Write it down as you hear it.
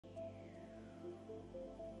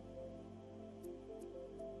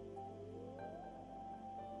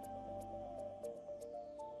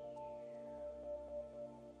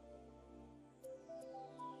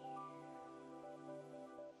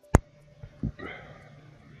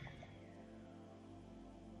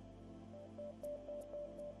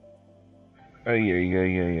Ay, ay,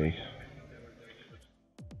 ay, ay, ay.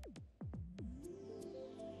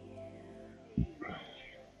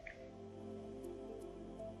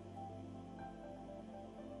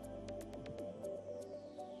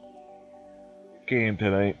 Game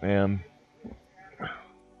tonight, man.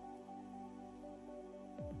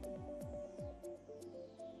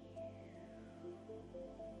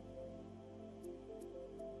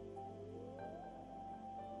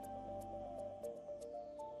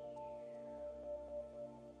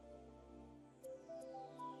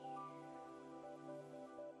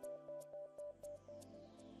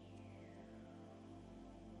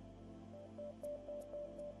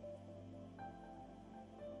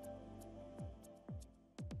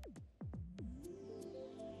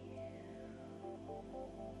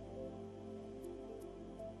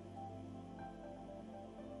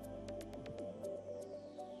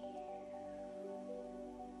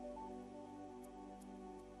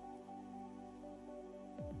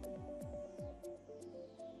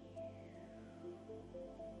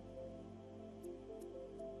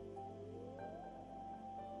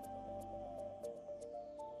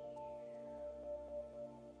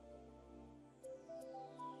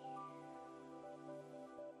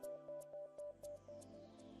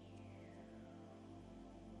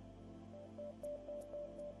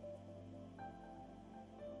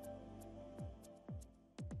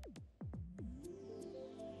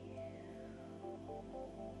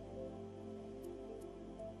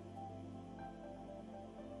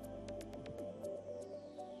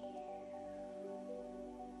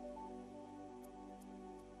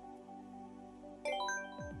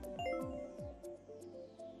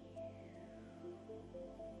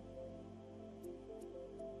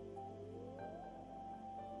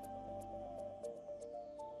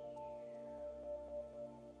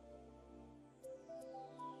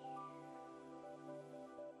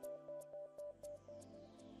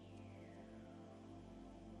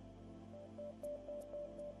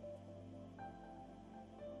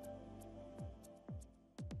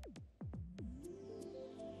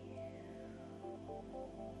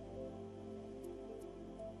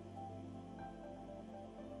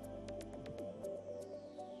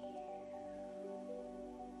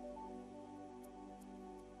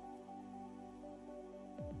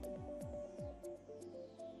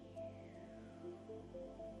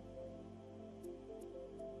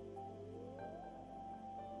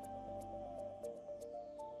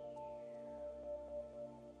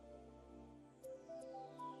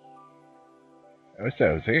 I wish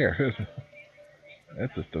I was here.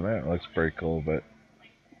 That system, that looks pretty cool, but...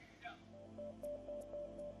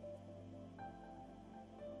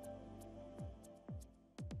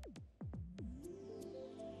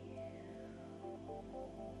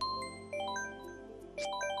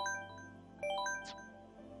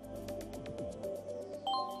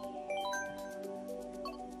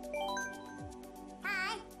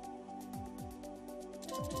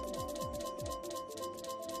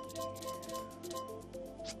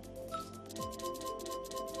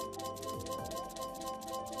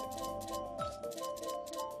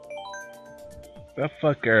 The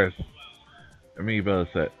fuck are amiibos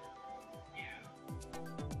that...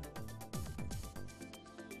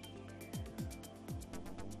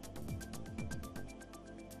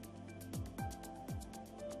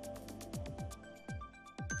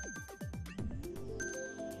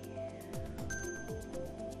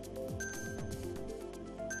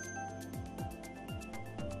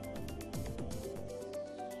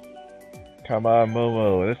 Come on,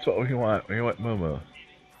 Momo. That's what we want. We want Momo.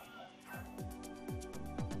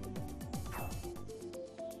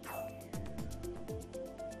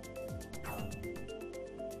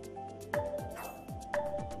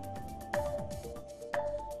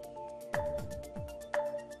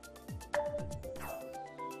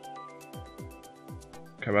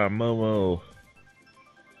 Come on, Momo.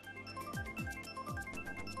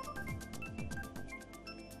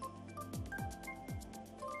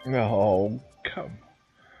 No, come.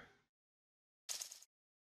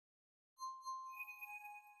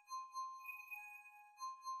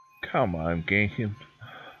 Come on, game.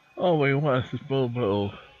 All we want is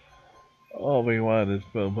Momo. All we want is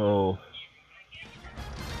Momo.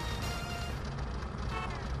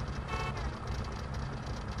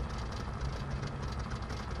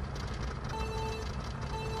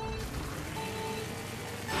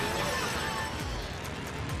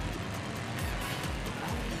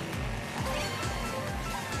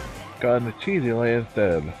 Got in the cheesy lane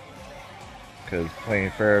instead. Because playing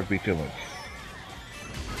fair would be too much.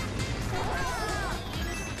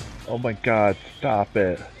 Oh my god, stop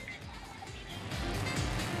it.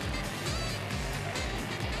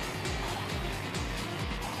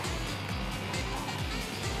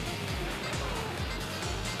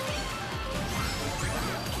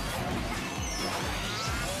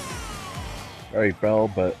 Very well,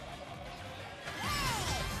 but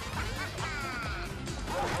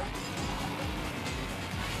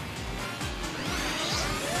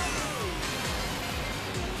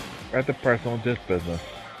at the personal just business.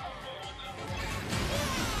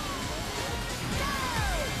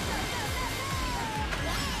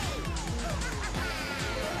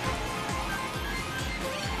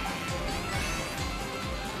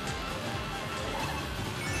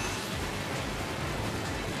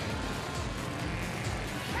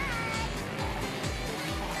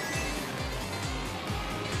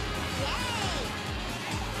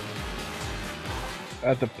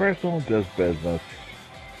 At the personal just business.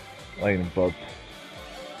 Lightning bolts.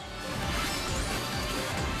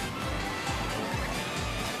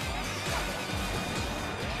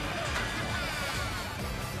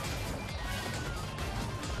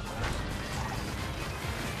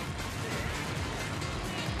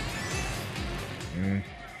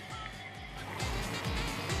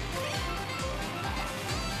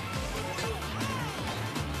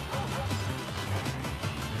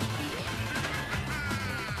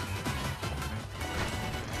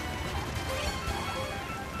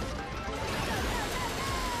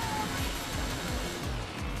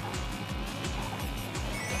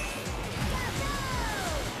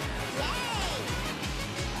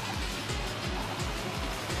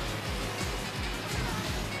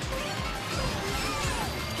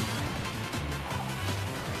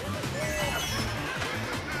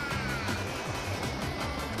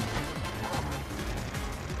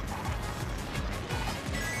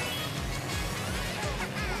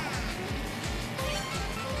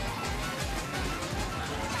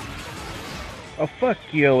 Oh, fuck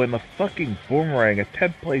you and the fucking boomerang, a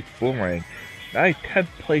 10th place boomerang. Not a 10th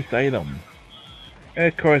place item. And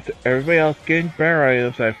of course, everybody else getting better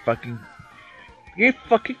items. Game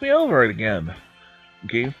fucking me over again.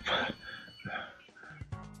 Game.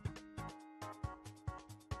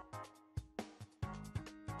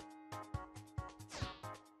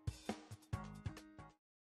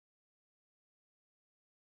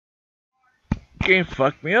 Game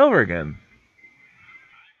fucked me over again.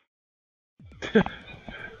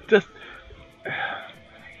 Just.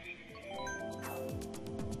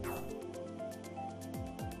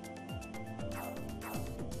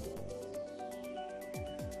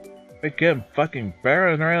 Again, fucking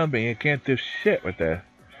barreling around me, you can't do shit with that.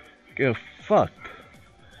 Get fucked.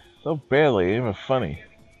 So badly, even funny.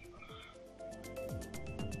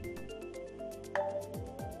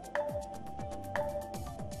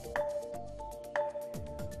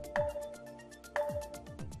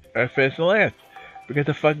 I finished the last. Because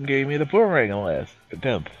they fucking gave me the boomerang on last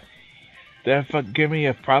attempt. They fucking give me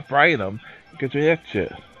a proper item because of that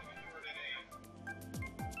shit.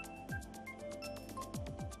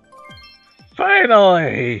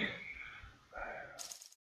 Finally!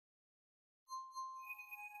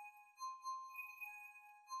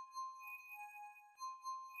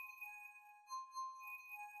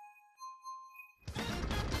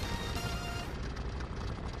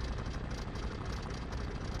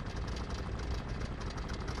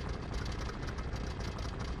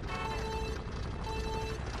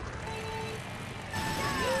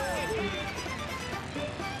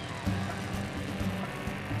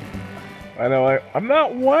 I know, I'm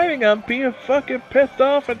not whining, I'm being fucking pissed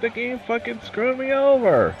off at the game fucking screwing me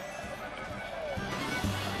over.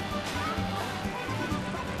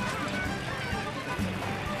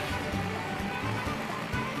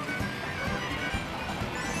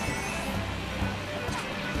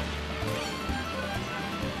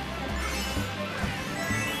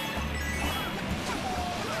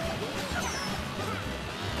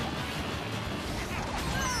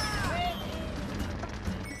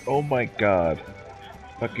 Oh my god.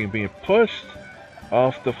 Fucking being pushed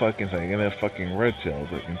off the fucking thing and then fucking red shells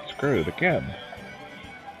and screwed again.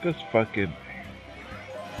 This fucking...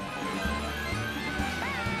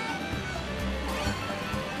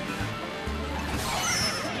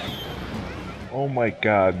 Oh my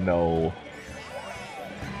god, no.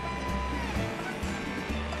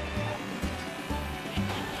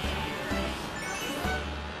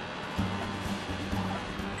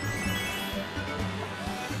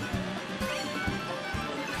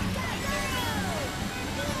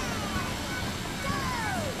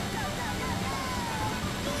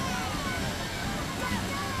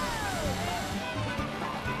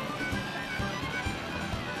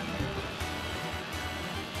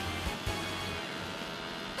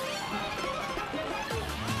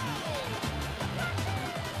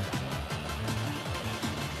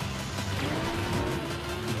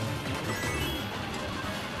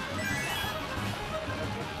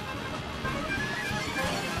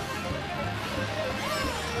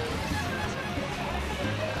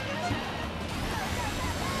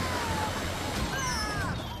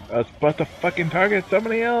 I was about to fucking target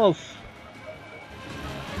somebody else.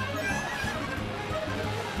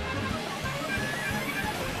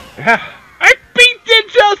 Ha! I beat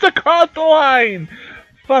it just across the line!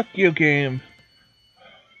 Fuck you, game.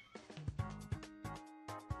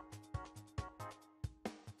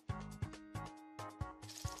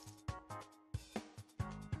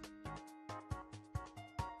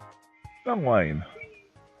 Don't whine.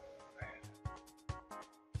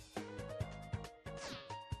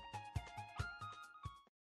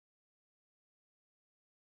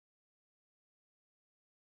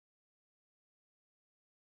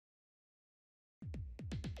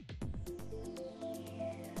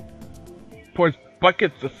 Pours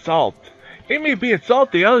buckets of salt. It may be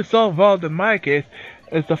salt, the only salt involved in my case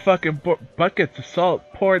is the fucking buckets of salt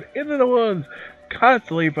poured into the wounds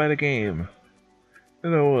constantly by the game.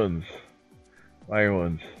 In the wounds. My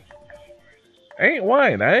wounds. I ain't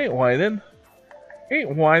whining. I ain't whining. I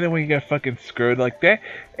ain't whining when you get fucking screwed like that.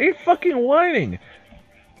 I ain't fucking whining.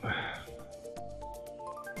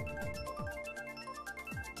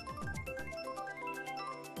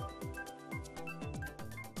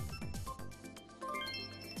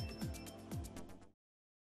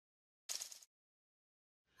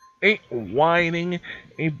 Ain't whining.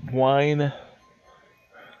 Ain't whine.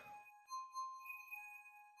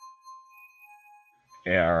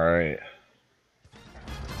 Yeah, alright.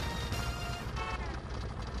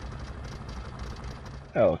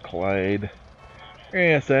 Oh, Clyde.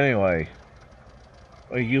 Yes, anyway.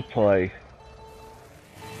 What do you play?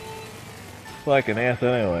 Play like an ass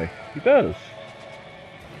anyway. He does.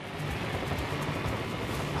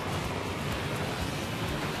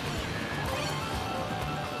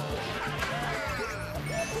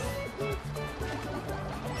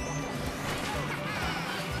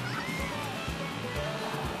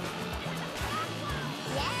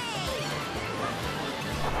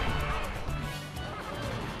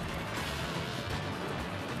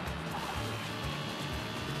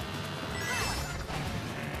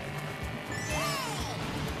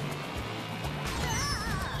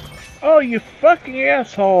 Oh, you fucking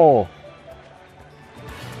asshole!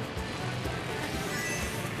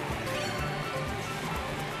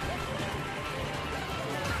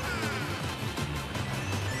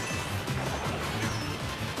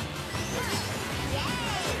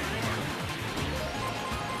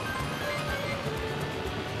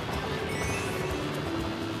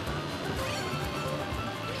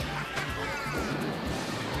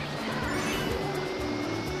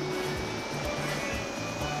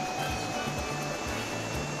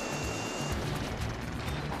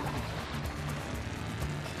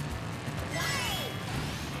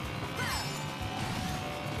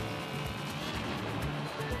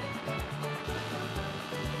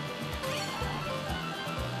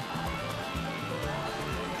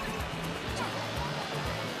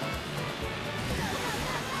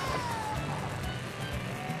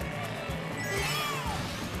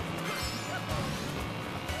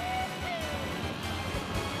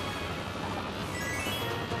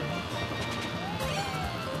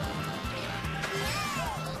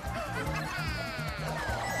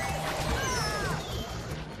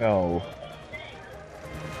 Oh.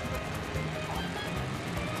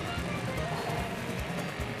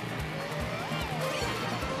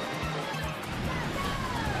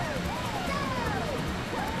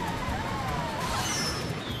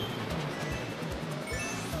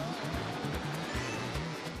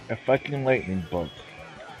 A fucking lightning bolt.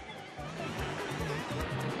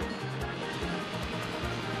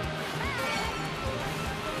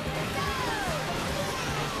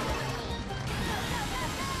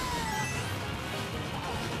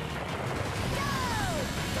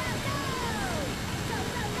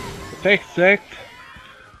 Take 6.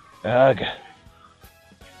 Ugh.